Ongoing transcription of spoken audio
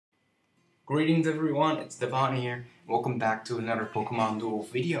Greetings everyone, it's Devon here. Welcome back to another Pokemon Duel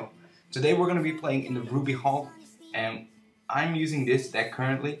video. Today we're going to be playing in the Ruby Hall, and I'm using this deck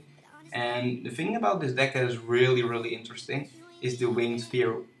currently. And the thing about this deck that is really interesting is the Wing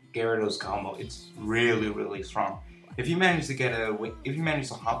Sphere Gyarados combo. It's really strong. If you manage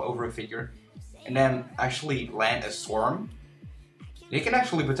to hop over a figure and then actually land a Swarm, you can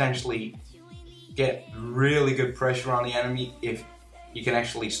actually potentially get really good pressure on the enemy if you can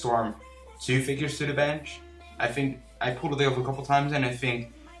actually storm 2 figures to the bench. I think I pulled it off a couple times, and I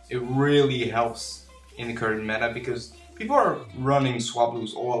think it really helps in the current meta because people are running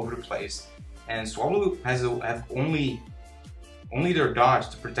Swablu's all over the place, and Swablu have only their dodge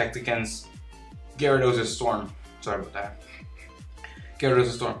to protect against Gyarados' Storm. Sorry about that.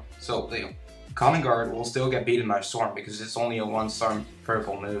 Gyarados' Storm. So the Common Guard will still get beaten by Storm because it's only a 1-star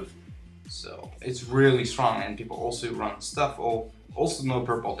purple move. So it's really strong, and people also run stuff, also no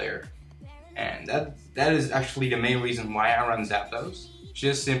purple there. And that is actually the main reason why I run Zapdos,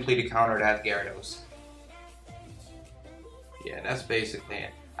 just simply to counter that Gyarados. Yeah, that's basically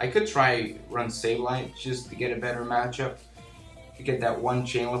it. I could try run Sableye just to get a better matchup, to get that 1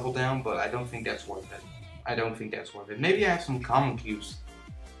 chain level down, but I don't think that's worth it. Maybe I have some common cubes.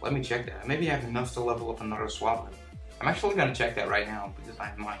 Let me check that. Maybe I have enough to level up another Swablu. I'm actually gonna check that right now because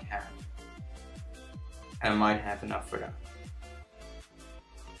I might have enough for that.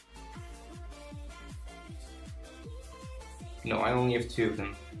 No, I only have 2 of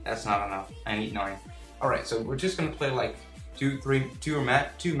them. That's not enough. I need 9. Alright, so we're just gonna play like 2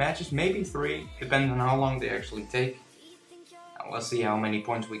 matches, maybe 3, depending on how long they actually take. Now, let's see how many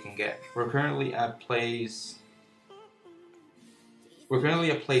points we can get. We're currently at place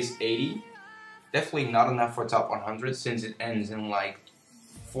 80. Definitely not enough for top 100 since it ends in like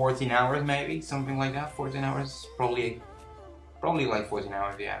 14 hours, maybe something like that. 14 hours, probably like 14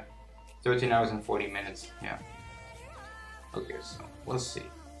 hours. Yeah, 13 hours and 40 minutes. Yeah. Okay, so let's see.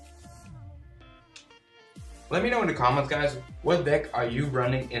 Let me know in the comments, guys, what deck are you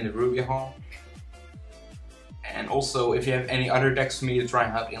running in the Ruby Hall? And also, if you have any other decks for me to try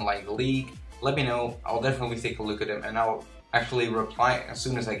out in like the league, let me know. I'll definitely take a look at them, and I'll actually reply as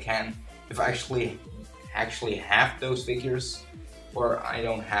soon as I can. If I actually have those figures, or I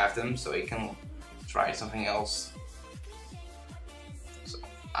don't have them, so you can try something else. So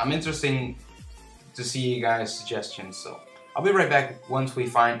I'm interested to see you guys' suggestions. So I'll be right back once we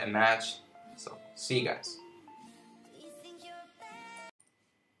find a match. So see you guys.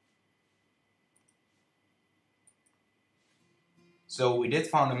 So we did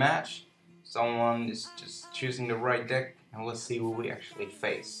find a match. Someone is just choosing the right deck, and let's see who we actually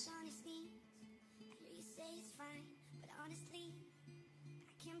face.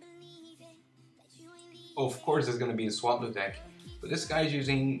 Oh, of course there's gonna be a Swablu deck, but this guy's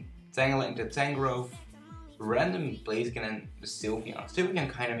using Tangela into Tangrowth, random Blaziken, and the Sylveon. Sylveon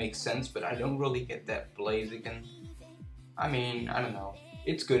kind of makes sense, but I don't really get that Blaziken. I mean, I don't know.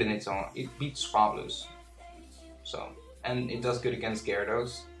 It's good in its own. It beats Swablu's. So, and it does good against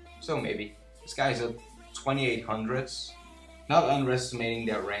Gyarados. So maybe. This guy's at 2800s. Not underestimating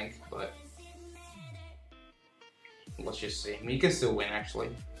their rank, but let's just see. I mean, you can still win actually.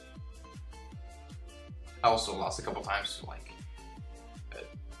 I also lost a couple times to like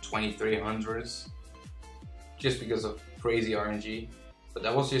 2300s just because of crazy RNG, but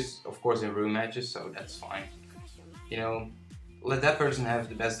that was just of course in room matches, so that's fine. You know, let that person have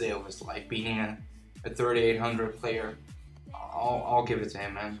the best day of his life beating a 3800 player. I'll give it to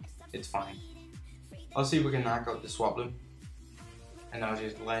him, man. It's fine. Let's see if we can knock out the Swablu. And now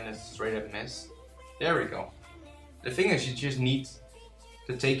just land a straight up miss. There we go. The thing is, you just need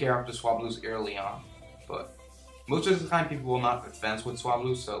to take care of the Swablus early on. But most of the time people will not advance with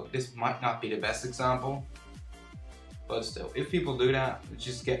Swablu, so this might not be the best example. But still, if people do that,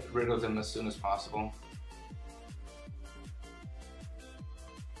 just get rid of them as soon as possible.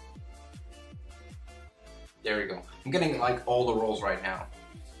 There we go. I'm getting like all the rolls right now.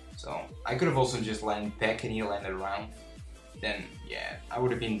 So I could have also just landed Peck and he landed around. Then yeah, I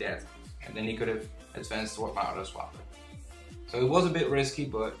would have been dead. And then he could have advanced toward my other Swablu. So it was a bit risky,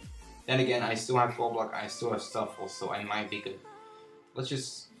 but then again, I still have Full Block, I still have Stuffle, so I might be good. Let's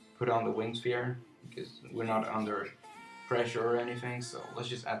just put on the Wing Sphere, because we're not under pressure or anything, so let's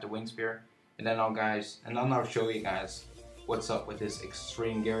just add the Wing Sphere. And then I'll show you guys what's up with this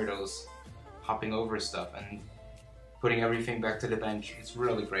extreme Gyarados hopping over stuff and putting everything back to the bench. It's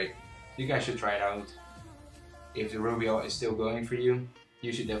really great. You guys should try it out. If the Ruby Hall is still going for you,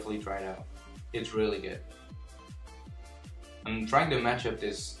 you should definitely try it out. It's really good. I'm trying to match up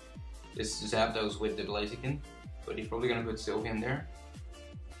this Zapdos with the Blaziken, but he's probably gonna put Sylveon there.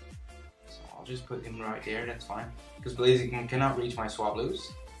 So just put him right there, that's fine. Because Blaziken cannot reach my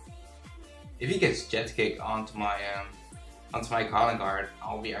Swablues. If he gets Jet Kick onto my Calling Guard,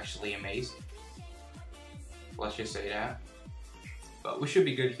 I'll be actually amazed. Let's just say that. But we should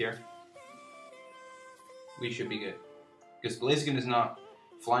be good here. We should be good. Because Blaziken is not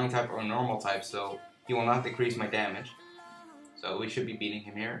flying type or normal type, so he will not decrease my damage. So we should be beating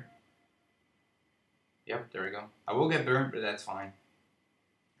him here. Yep, there we go. I will get burned, but that's fine.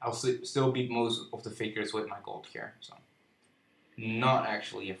 I'll still beat most of the figures with my gold here, so not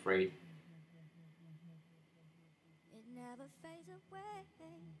actually afraid.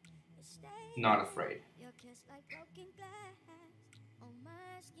 Not afraid.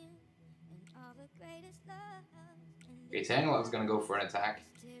 Okay, Tangela is gonna go for an attack.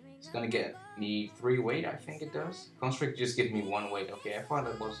 It's gonna get me 3 weight, I think it does. Constrict just gives me 1 weight. Okay, I thought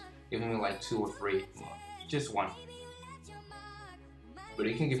it was giving me like 2 or 3. Well, just 1. But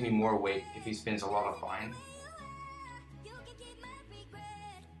he can give me more weight if he spins a lot of Vine.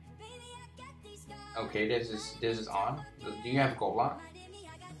 Okay, this is odd. Do you have Gold Block?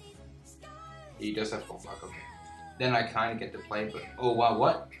 He does have Gold Block, okay. Then I kind of get the play, but oh wow,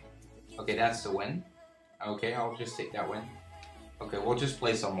 what? Okay, that's the win. Okay, I'll just take that win. Okay, we'll just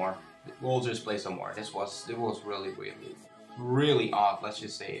play some more. We'll just play some more. It was really odd, let's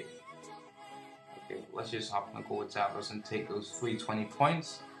just say it. Okay, let's just hop on the Gold Zapdos and take those free 20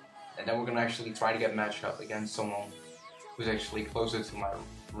 points. And then we're gonna actually try to get matched up against someone who's actually closer to my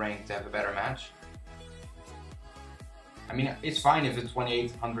rank to have a better match. I mean, it's fine if it's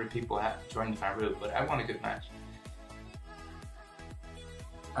 2,800 people have joined Faru, but I want a good match.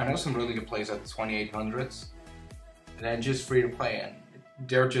 I know some really good players at the 2,800s, and they're just free to play, and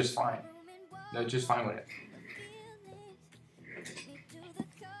they're just fine. They're just fine with it.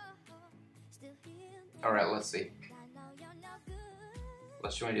 Alright, let's see.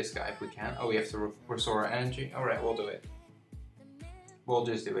 Let's join this guy if we can. Oh, we have to restore our energy. Alright, we'll do it. We'll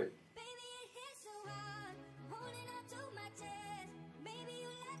just do it.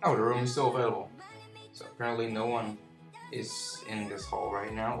 Oh, the room is still available. So apparently no one is in this hall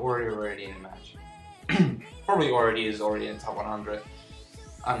right now, or they're already in the match. Probably is already in top 100.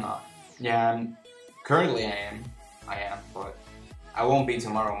 I'm not. Yeah, currently I am, but I won't be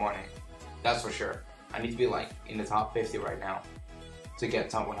tomorrow morning. That's for sure. I need to be like in the top 50 right now to get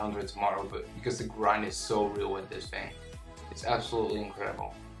top 100 tomorrow, but because the grind is so real with this thing, it's absolutely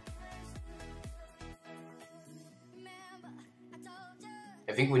incredible.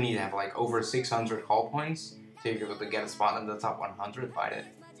 I think we need to have like over 600 call points to be able to get a spot in the top 100 by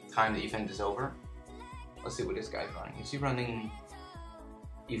the time the event is over. Let's see what this guy's running. Is he running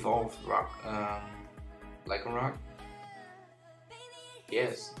Evolved Rock, Lycanroc?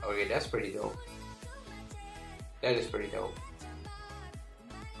 Yes. Okay, that's pretty dope. That is pretty dope.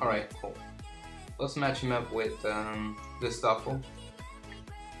 Alright, cool. Let's match him up with the Stuffle.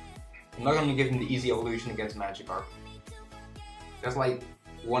 I'm not gonna give him the easy evolution against Magikarp. That's like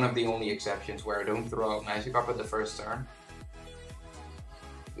one of the only exceptions where I don't throw out Magikarp at the first turn.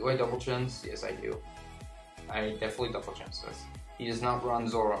 Do I double chance? Yes, I do. I definitely double chance this. He does not run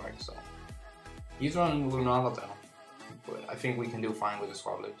Zoroark, so he's running Lunala though. But I think we can do fine with the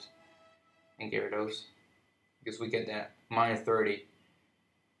Swablues and Gyarados because we get that minus 30.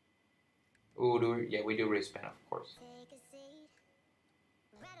 Ooh, yeah, we do respin, of course.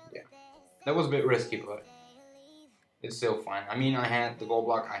 Yeah, that was a bit risky, but it's still fine. I mean, I had the Gold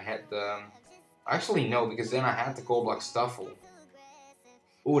Block, I had the... Actually, no, because then I had the Gold Block Stuffle.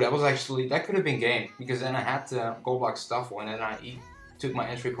 Ooh, that could have been game, because then I had the Gold Block Stuffle, and then I took my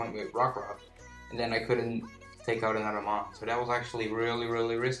entry point with Rockruff, and then I couldn't take out another Mon. So that was actually really,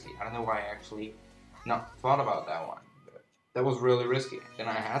 really risky. I don't know why I actually not thought about that one. But that was really risky. Then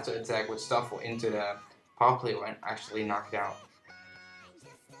I had to attack with Stuffle into the Popplio and actually knock it out.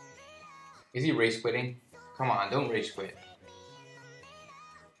 Is he race quitting? Come on, don't rage quit.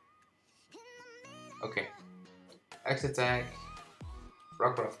 Okay. X attack.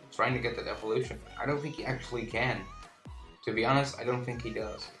 Rockruff trying to get that evolution. I don't think he actually can. To be honest, I don't think he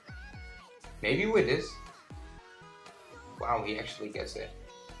does. Maybe with this. Wow, he actually gets it.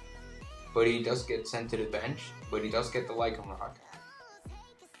 But he does get sent to the bench. But he does get the Lycanroc.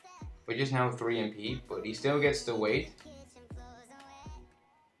 Which is now 3 MP, but he still gets the weight.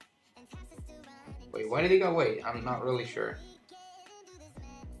 Wait, why did he go weight? I'm not really sure.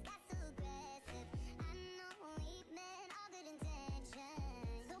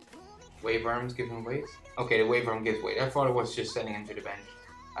 Wave Arms give him weight? Okay, the Wave Arm gives weight. I thought it was just sending him to the bench.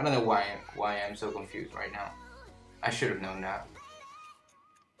 I don't know why I'm so confused right now. I should have known that.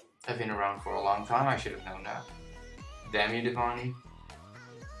 I've been around for a long time, I should have known that. Damn you, Devani.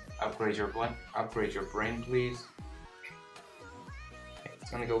 Upgrade your brain, please. Okay, it's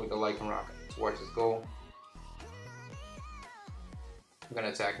gonna go with the Lycan Rock towards his goal. I'm gonna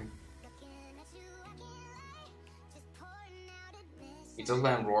attack him. He does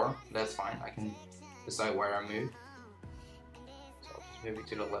land Roar, that's fine. I can decide where I move. So I'll just move it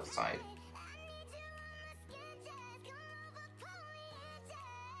to the left side.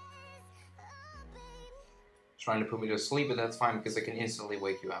 Trying to put me to sleep, but that's fine because I can instantly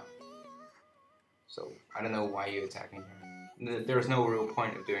wake you up. So I don't know why you attack me here. There's no real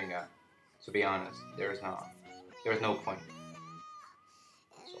point of doing that. To be honest, there's no point.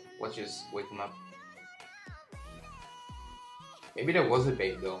 So let's just wake him up. Maybe that was a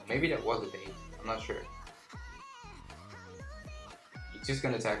bait though. Maybe that was a bait. I'm not sure. He's just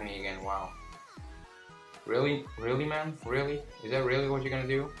gonna attack me again. Wow. Really? Really, man? Really? Is that really what you're gonna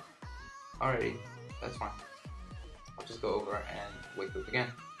do? Alrighty. That's fine. I'll just go over and wake up again.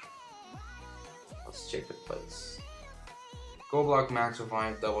 Let's check the plates. Go block, max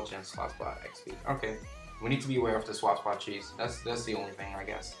revive, double chance, swap spot, XP. Okay. We need to be aware of the swap spot cheese. That's the only thing, I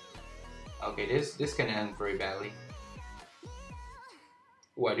guess. Okay, this can end very badly.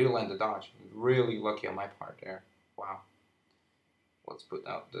 Oh, I do land the dodge. Really lucky on my part there. Wow. Let's put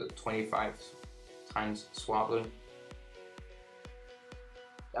out the 25 times Swablu.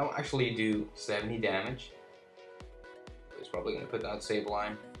 That will actually do 70 damage. It's probably going to put out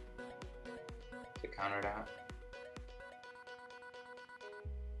Sableye to counter that.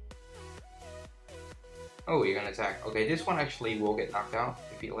 Oh, you're going to attack. Okay, this one actually will get knocked out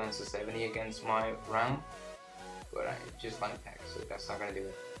if he lands a 70 against my round. But I just like Peck, so that's not going to do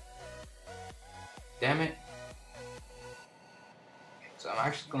it. Damn it. So I'm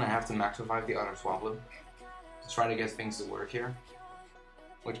actually going to have to max revive the other Swablu to try to get things to work here.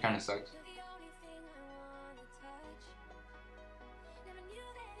 Which kind of sucks.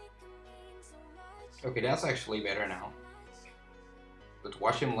 Okay, that's actually better now. But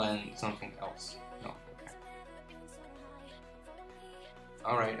watch him land something else. No, okay.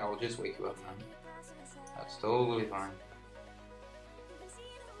 Alright, I'll just wake you up, man. That's totally fine.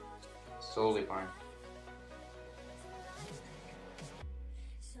 It's totally fine.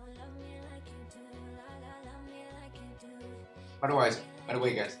 By the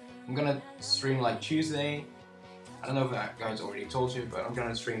way guys, I'm gonna stream like Tuesday. I don't know if that guys already told you, but I'm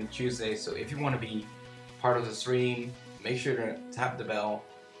gonna stream Tuesday, so if you want to be part of the stream, make sure to tap the bell.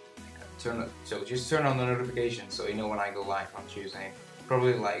 Just turn on the notification so you know when I go live on Tuesday.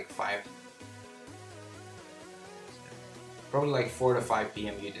 Probably like 4 to 5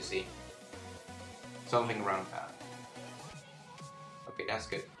 p.m. UTC. Something around that. Okay, that's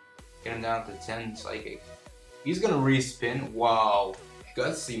good. Get him down to 10 Psychic. He's gonna respin. Wow.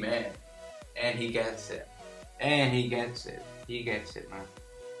 Gutsy, man. And he gets it. And he gets it. He gets it, man.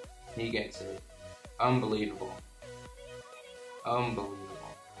 He gets it. Unbelievable. Unbelievable.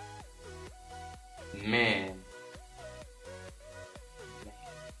 Man.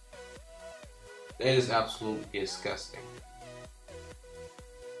 That is absolutely disgusting.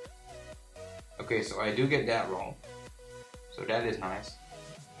 Okay, so I do get that roll. So that is nice.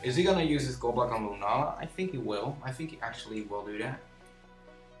 Is he gonna use his gold block on Lunala? I think he will. I think he actually will do that.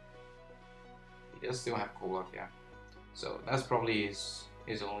 He does still have gold block, yeah. So that's probably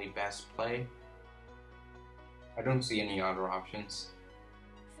his only best play. I don't see any other options.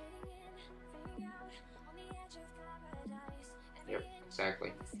 Yep,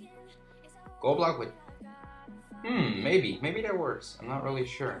 exactly. Gold block with... maybe that works. I'm not really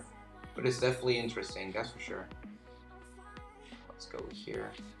sure. But it's definitely interesting, that's for sure. Let's go here.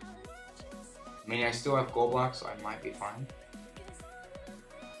 I mean, I still have gold block, so I might be fine.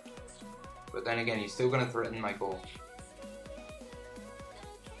 But then again, he's still gonna threaten my goal.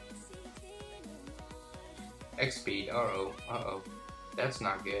 X speed, uh-oh. That's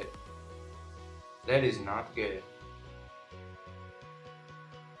not good. That is not good.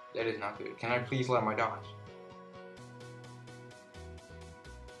 That is not good. Can I please let my dodge?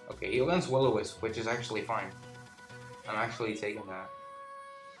 Okay, he lands Will-O-Wisp, which is actually fine. I'm actually taking that.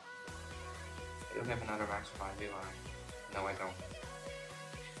 I don't have another max revive, do I? No, I don't.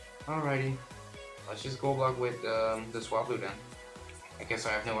 Alrighty. Let's just go block with the Swablu then. I guess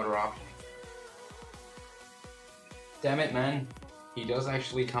I have no other option. Damn it, man. He does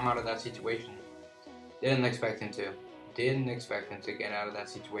actually come out of that situation. Didn't expect him to. Didn't expect him to get out of that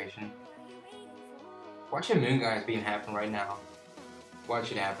situation. Watch a Moongeist beam happen right now.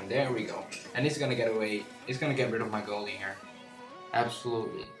 Watch it happen. There we go. And he's gonna get away. He's gonna get rid of my goalie here.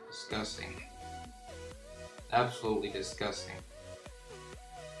 Absolutely disgusting. Absolutely disgusting.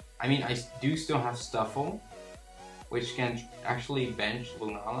 I mean, I do still have Stuffle, which can actually bench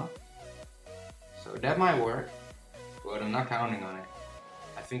Lunala. So that might work, but I'm not counting on it.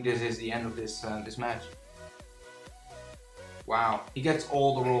 I think this is the end of this this match. Wow, he gets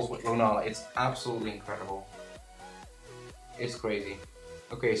all the rolls with Lunala. It's absolutely incredible. It's crazy.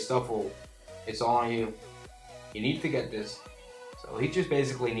 Okay, Stuffle, it's all on you. You need to get this. So he just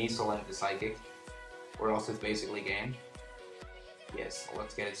basically needs to land the Psychic, or else it's basically game. Yes,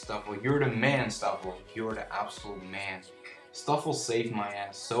 let's get it, Stuffle. You're the man, Stuffle. You're the absolute man. Stuffle saved my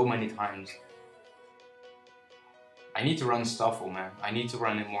ass so many times. I need to run Stuffle, man. I need to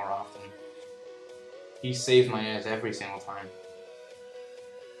run it more often. He saves my ass every single time.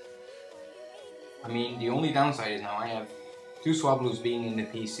 I mean, the only downside is now I have 2 Swablu's being in the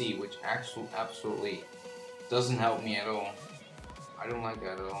PC, which actually absolutely doesn't help me at all. I don't like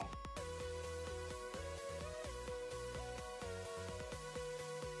that at all.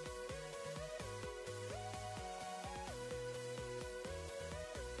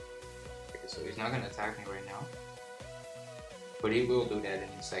 Okay, so he's not gonna attack me right now. But he will do that in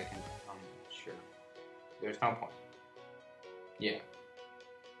a second, I'm sure. There's no point. Yeah.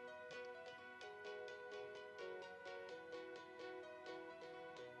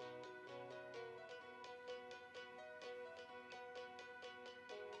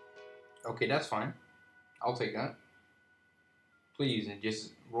 Okay, that's fine. I'll take that. Please, and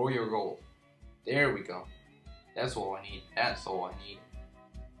just roll your gold. There we go. That's all I need. That's all I need.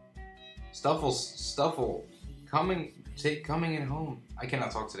 Stuffle, coming it home. I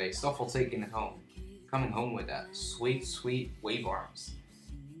cannot talk today. Stuffle taking it home. Coming home with that sweet, sweet wave arms.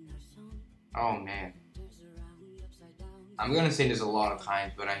 Oh man. I'm gonna say this a lot of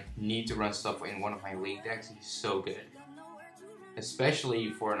times, but I need to run Stuffle in one of my league decks. He's so good.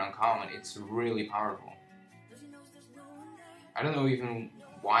 Especially for an uncommon, it's really powerful. I don't know even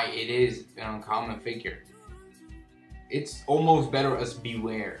why it is an uncommon figure. It's almost better as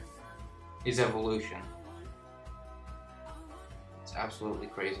Beware. His evolution. It's absolutely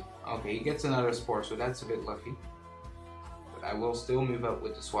crazy. Okay, he gets another Spore, so that's a bit lucky. But I will still move up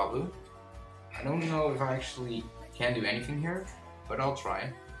with the Swablu. I don't know if I actually can do anything here, but I'll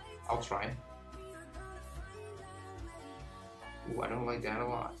try. I'll try. Ooh, I don't like that a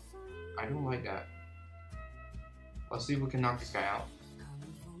lot. I don't like that. Let's see if we can knock this guy out.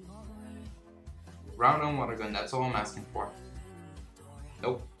 Round on Water Gun, that's all I'm asking for.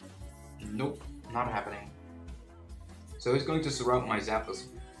 Nope. Nope, not happening. So he's going to surround my Zapdos,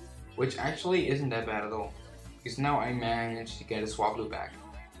 which actually isn't that bad at all. Because now I managed to get a Swablu back,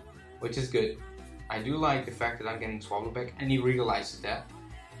 which is good. I do like the fact that I'm getting Swablu back, and he realizes that.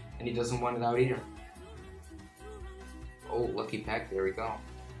 And he doesn't want it out either. Oh, lucky peck, there we go.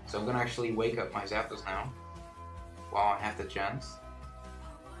 So I'm gonna actually wake up my Zapdos now, while I have the chance.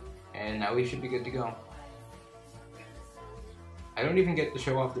 And now we should be good to go. I don't even get to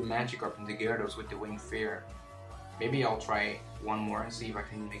show off the Magikarp and the Gyarados with the Winged Fear. Maybe I'll try one more and see if I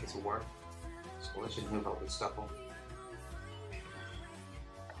can make it to work. So let's just move up with Stuffle.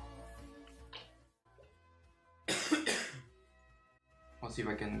 Let's see if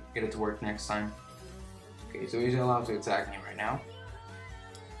I can get it to work next time. Okay, so he's allowed to attack me right now.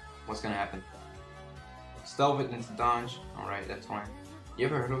 What's gonna happen? Stealth it into dodge. Alright, that's fine. You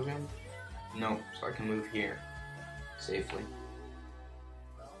ever heard of him? No, so I can move here safely.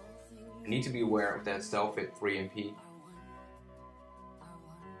 I need to be aware of that Stealth It 3 MP.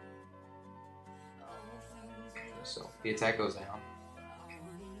 So the attack goes down.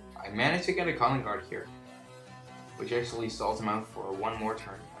 I managed to get a Calling Guard here, which actually stalls him out for one more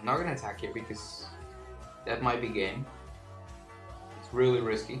turn. I'm not gonna attack here because that might be game. It's really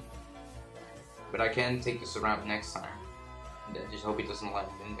risky. But I can take the surround next time. And then just hope he doesn't let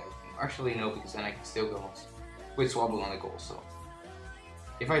me win, guys. Actually no, because then I can still go with Swablu on the goal, so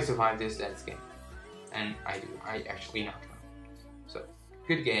if I survive this, that's game. And I do. I actually knock him out. So,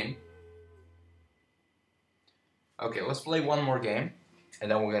 good game. Okay, let's play one more game,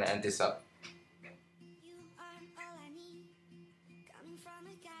 and then we're gonna end this up.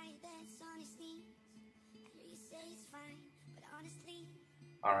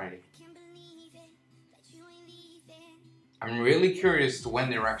 Alrighty. I'm really curious to when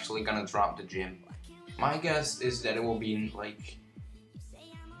they're actually gonna drop the gym. My guess is that it will be in, like,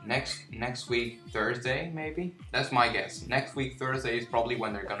 next week Thursday, maybe. That's my guess. Next week Thursday is probably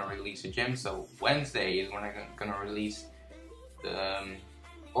when they're gonna release the gym. So Wednesday is when they're gonna release the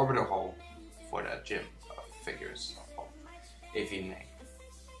orbital hole for that gym figures, if you may.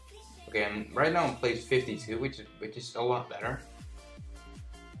 Okay, right now I'm place 52, which is a lot better.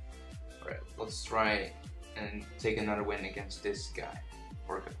 Alright, let's try and take another win against this guy.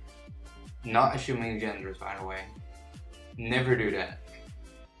 Not assuming genders, by the way. Never do that.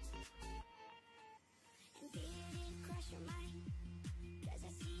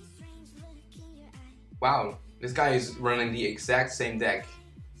 Wow, this guy is running the exact same deck,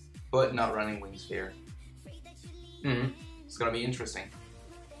 but not running Wing Sphere. It's gonna be interesting.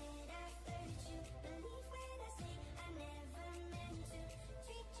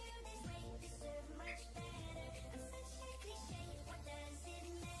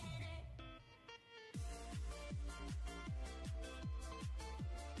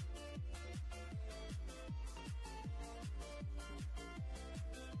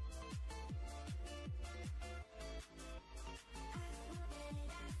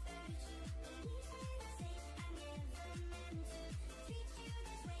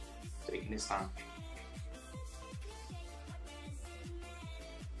 Taking his time.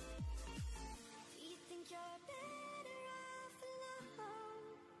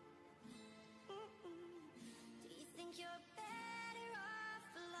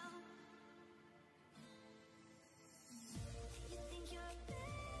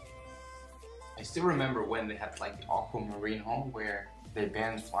 I still remember when they had like the Aquamarine Hall where they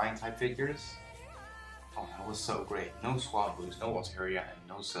banned flying type figures. Oh, that was so great. No Swablues, no Altaria, and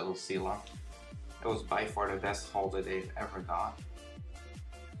no Celesteela. That was by far the best haul that they've ever got.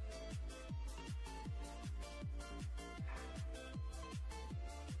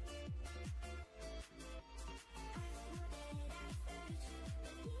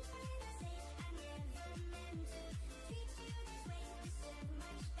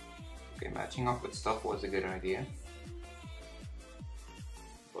 Okay, matching up with stuff was a good idea.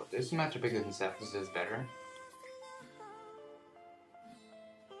 But this matchup against Zapdos is better.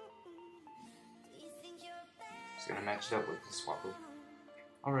 Just gonna match it up with the Swablu.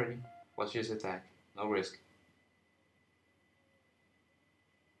 Alrighty, let's just attack. No risk.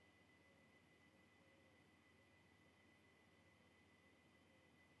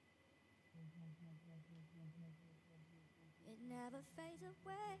 It never fades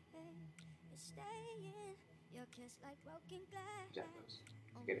away. It's staying. Your kiss like broken glass. Zapdos.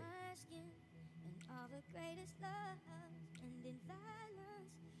 On Get it. my skin. And all the greatest love ending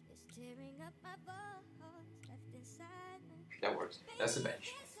violence is tearing up my voice left in silence. That works. That's the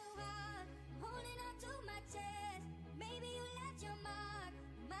bench. It's so hard, holding on to my chest. Maybe you left your mark,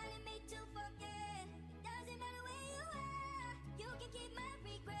 reminding me to forget. It doesn't matter where you are, you can keep my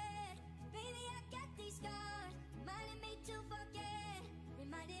regret. Baby, I got these scars, reminding me to forget.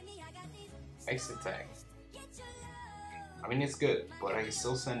 Reminding me I got these Exit tag. Get your love. I mean, it's good, but I can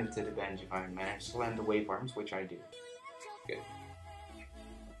still send it to the bench if I manage to land the wave arms, which I do. Good.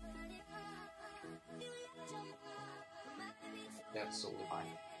 That's totally fine.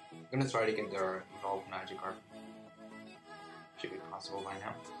 I'm gonna try to get their Evolved Magikarp. Should be possible by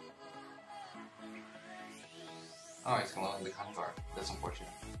now. Oh, he's gonna land the Kangar. That's unfortunate.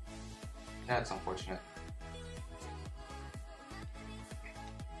 That's unfortunate.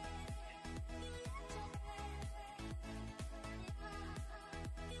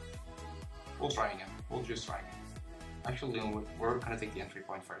 We'll try again. We'll just try again. Actually, we're gonna take the entry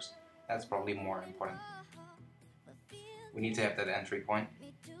point first. That's probably more important. We need to have that entry point.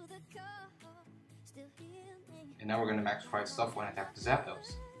 And now we're gonna max 5 stuff when attack the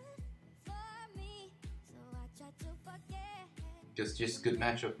Zapdos. Just good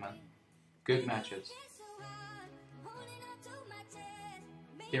matchup, man. Good matchups.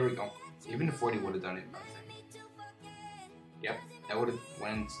 Here we go. Even the 40 would have done it, I think. Yep, that would have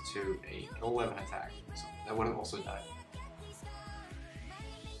went to a 11 attack. So that would have also died.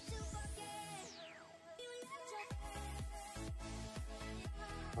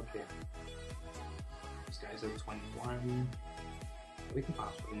 Okay. This guy's at 21. We can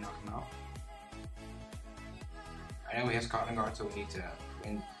possibly knock him out. I know he has Cotton Guard, so we need to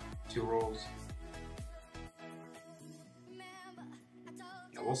win 2 rolls.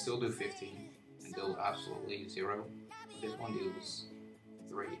 Yeah, we'll still do 15 and deal absolutely 0. This one deals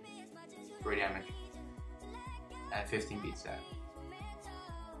 3 damage. And 15 beats that.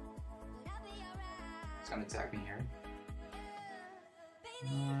 It's gonna attack me here.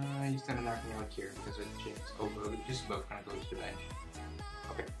 He's gonna knock me out here because of the chance. Oh, just both gonna go to the bench.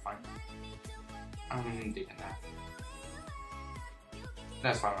 Okay, fine. I'm digging that.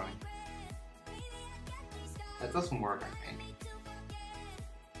 That's fine with me. That doesn't work, I think.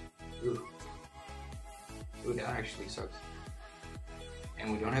 Ooh. Ooh, that actually sucks.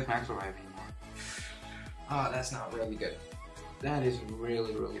 And we don't have Max Revive anymore. Ah, oh, that's not really good. That is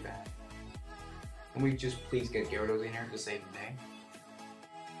really, really bad. Can we just please get Gyarados in here to save the day?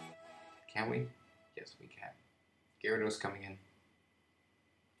 Can we? Yes, we can. Gyarados coming in.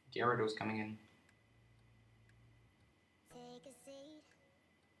 Gyarados coming in.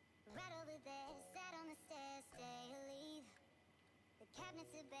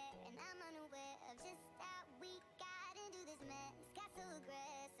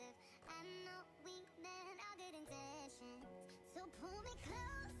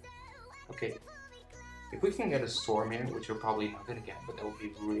 Okay, if we can get a Storm here, which we're probably not gonna get, but that would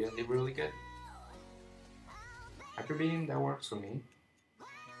be really, really good. Hyper Beam, that works for me.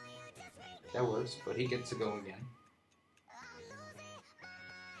 That works, but he gets to go again.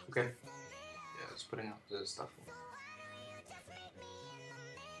 Okay. Yeah, let's putting out the stuff.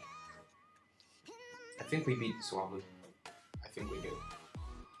 I think we beat Swablu. I think we do.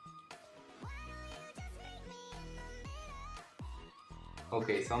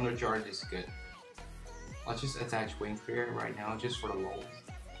 Okay, Thunder Charge is good. Let's just attach Wing Fear right now, just for the lulz.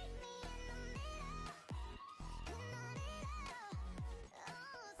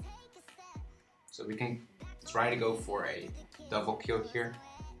 So we can try to go for a double kill here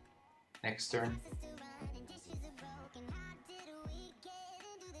next turn.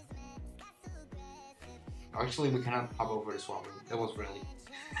 Actually, we cannot hop over the Swablu. That was really...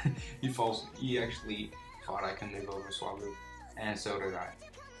 he actually thought I can move over Swablu, and so did I.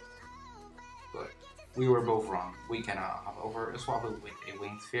 But we were both wrong. We cannot hop over a Swablu with a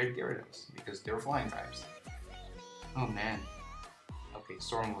Winged Sphere Gyarados, because they're flying types. Oh man. Okay,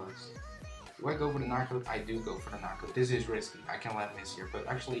 Storm works. Do I go for the knockout? I do go for the knockout. This is risky. I can let miss here, but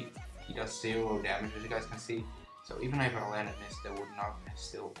actually he does 0 damage, as you guys can see. So even if I landed miss, that would not have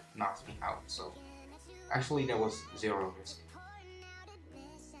still knocked me out. So actually that was 0 risk.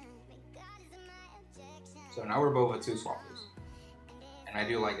 So now we're both at 2 Swaplus. And I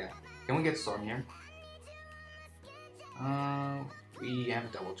do like that. Can we get Storm here? We have a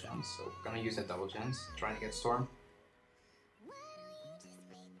double chance, so we're gonna use that double chance, trying to get Storm.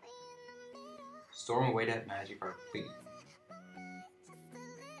 Storm away that Magikarp, please.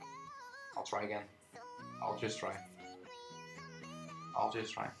 I'll try again. I'll just try.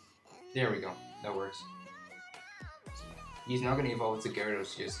 There we go. That works. He's not gonna evolve to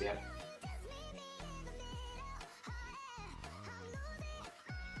Gyarados just yet.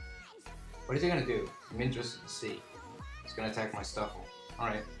 What is he gonna do? I'm interested to see. He's gonna attack my Stuffle.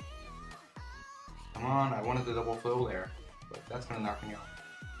 Alright. Come on, I wanted the double flow there, but that's gonna knock me off.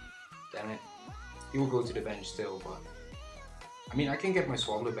 Damn it. He will go to the bench still, but... I mean, I can get my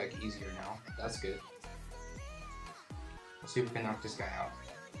Swablu back easier now. That's good. Let's see if we can knock this guy out.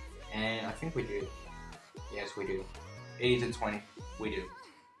 And I think we do. Yes, we do. 80 to 20. We do.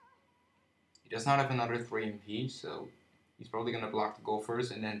 He does not have another 3 MP, so he's probably gonna block the goal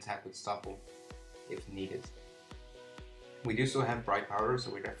first and then attack with Stuffle if needed. We do still have Bright Powder,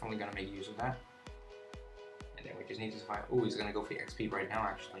 so we're definitely gonna make use of that. And then we just need to find... Oh, he's gonna go for the XP right now,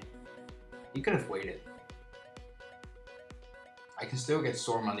 actually. He could have waited. I can still get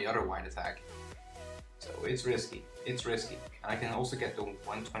Storm on the other wide attack. So it's risky. It's risky. And I can also get the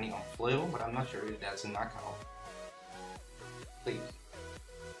 120 on Flail, but I'm not sure if that's a knockout. Please.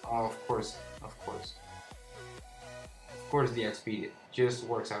 Oh, of course. Of course. Of course the XP just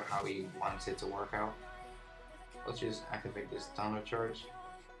works out how he wants it to work out. Let's just activate this Thunder Charge.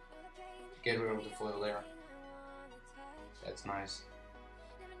 Get rid of the Flail there. That's nice.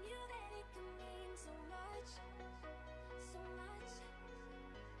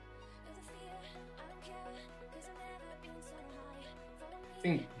 I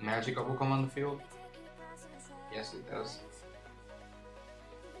think Magikarp will come on the field. Yes, it does.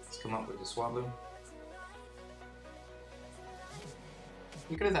 Let's come up with the Swablu.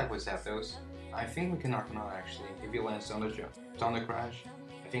 We could attack with Zapdos. I think we can knock him out actually. If he lands Thunder Crash,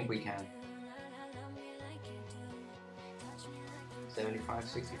 I think we can. 75,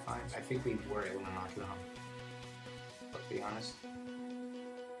 65. I think we were able to knock him out. Let's be honest.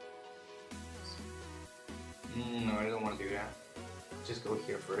 No, I don't want to do that. Just go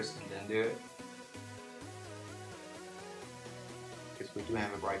here first and then do it. Because we do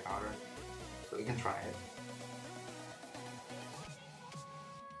have a Bright Powder, so we can try it.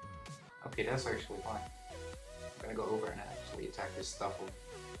 Okay, that's actually fine. I'm gonna go over and actually attack this Stuffle.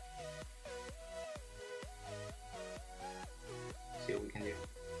 See what we can do.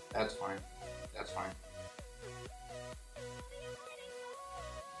 That's fine. That's fine.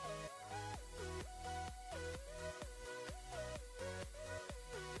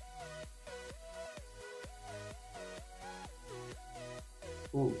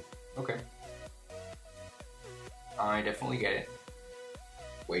 Ooh, okay. I definitely get it.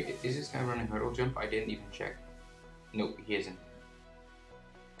 Wait, is this guy running Hurdle Jump? I didn't even check. Nope, he isn't.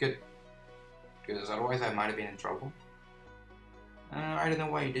 Good. Because otherwise I might have been in trouble. I don't know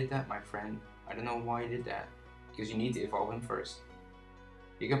why you did that, my friend. I don't know why you did that. Because you need to evolve him first.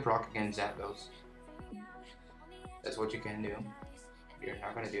 You can proc against Zapdos. That's what you can do. You're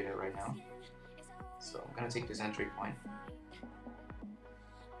not gonna do that right now. So I'm gonna take this entry point.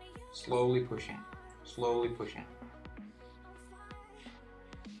 Slowly pushing. Slowly pushing.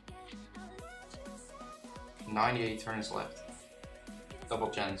 98 turns left. Double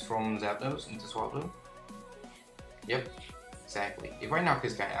chance from Zapdos into Swablu. Yep, exactly. If I knock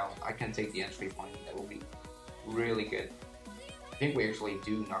this guy out, I can take the entry point. That will be really good. I think we actually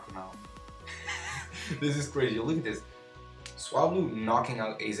do knock him out. This is crazy. Look at this. Swablu knocking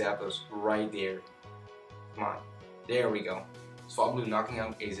out a Zapdos right there. Come on. There we go. Swablu knocking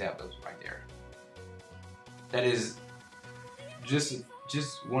out a Zapdos right there. That is just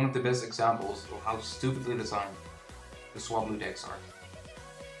one of the best examples of how stupidly designed the Swablu decks are.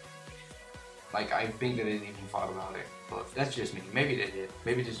 Like, I think they didn't even thought about it, but that's just me. Maybe they did.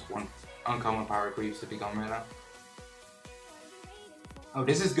 Maybe just want uncommon power creeps to become meta. Oh,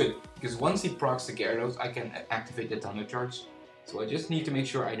 this is good, because once he procs the Gyarados, I can activate the Thunder Charge. So I just need to make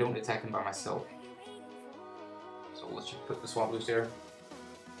sure I don't attack him by myself. So let's just put the Swablus there.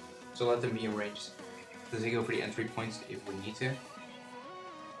 So let them be in range. Does he go for the entry points if we need to?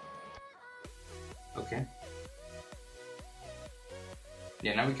 Okay.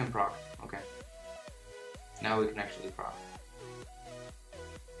 Yeah, now we can proc. Okay. Now we can actually proc.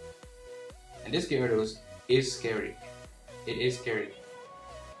 And this Gyarados is scary. It is scary.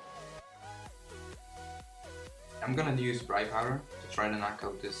 I'm gonna use Bright Powder to try to knock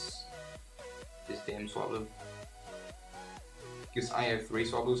out this damn Swablu. Because I have 3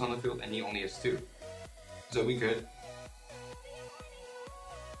 Swablus on the field and he only has 2. So we could.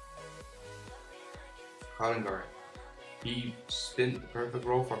 Cotton Guard. He spin the perfect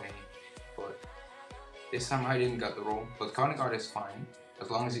roll for me, but this time I didn't get the roll. But Cotton Guard is fine, as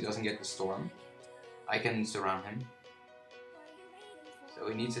long as he doesn't get the Storm. I can surround him. So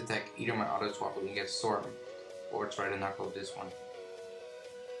he needs to attack either my other Swablu and get Storm, or try to knock out this one.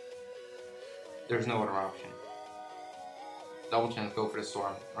 There's no other option. Double chance, go for the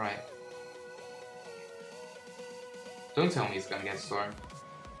Storm, right. Don't tell me he's gonna get Storm.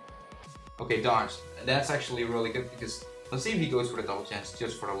 Okay, dodge. That's actually really good because let's see if he goes for the double chance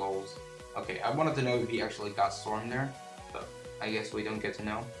just for the lulz. Okay, I wanted to know if he actually got Storm there, but I guess we don't get to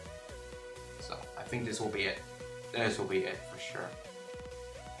know. So I think this will be it. This will be it for sure.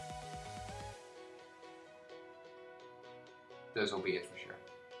 This will be it for sure.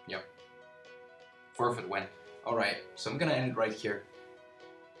 Yep. Forfeit win. Alright, so I'm gonna end it right here.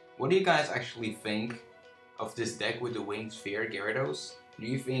 What do you guys actually think of this deck with the Winged Sphere Gyarados? Do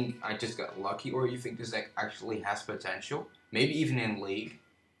you think I just got lucky, or you think this deck actually has potential? Maybe even in League,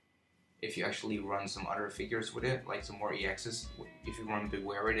 if you actually run some other figures with it, like some more EXs, if you run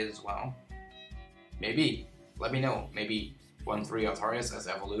Beware with it as well. Maybe, let me know. Maybe 1-3 Altarius as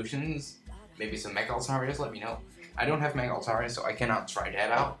evolutions, maybe some Mega Altarius, let me know. I don't have Mega Altarius, so I cannot try that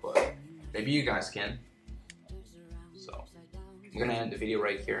out, but maybe you guys can. So, I'm gonna end the video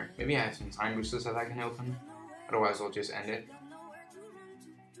right here. Maybe I have some time boosters that I can open, otherwise I'll just end it.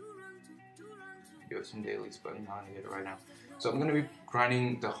 Do have some dailies, but I'm not gonna get it right now. So I'm gonna be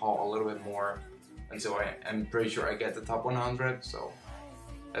grinding the haul a little bit more until I'm pretty sure I get the top 100. So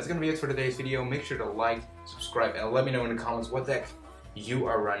that's gonna be it for today's video. Make sure to like, subscribe, and let me know in the comments what deck you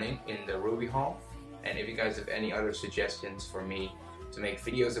are running in the Ruby haul, and if you guys have any other suggestions for me to make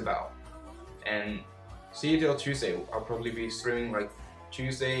videos about. And see you till Tuesday. I'll probably be streaming like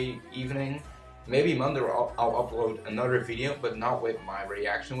Tuesday evening. Maybe Monday I'll upload another video, but not with my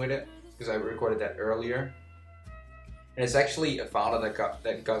reaction with it, because I recorded that earlier. And it's actually a file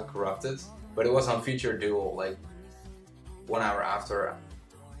that got corrupted, but it was on Feature Duel like 1 hour after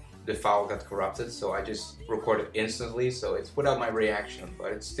the file got corrupted, so I just recorded instantly, so it's without my reaction,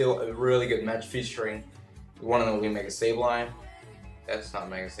 but it's still a really good match featuring the one and only Mega Sableye. That's not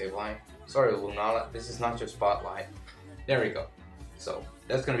Mega Sableye. Sorry, Lunala, this is not your spotlight. There we go. So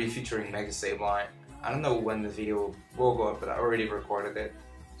that's gonna be featuring Mega Sableye. I don't know when the video will go up, but I already recorded it.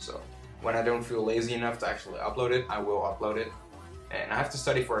 So when I don't feel lazy enough to actually upload it, I will upload it. And I have to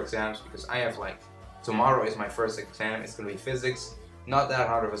study for exams because I have like, tomorrow is my first exam. It's gonna be physics. Not that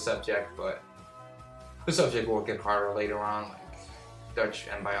hard of a subject, but the subject will get harder later on. Like Dutch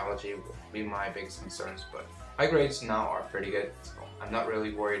and biology will be my biggest concerns, but my grades now are pretty good, so I'm not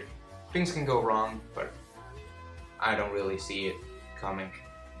really worried. Things can go wrong, but I don't really see it coming.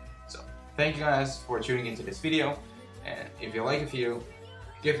 So thank you guys for tuning into this video, and if you like the video,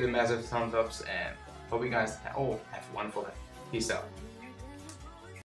 give it a massive thumbs up, and hope you guys all have a wonderful day. Peace out.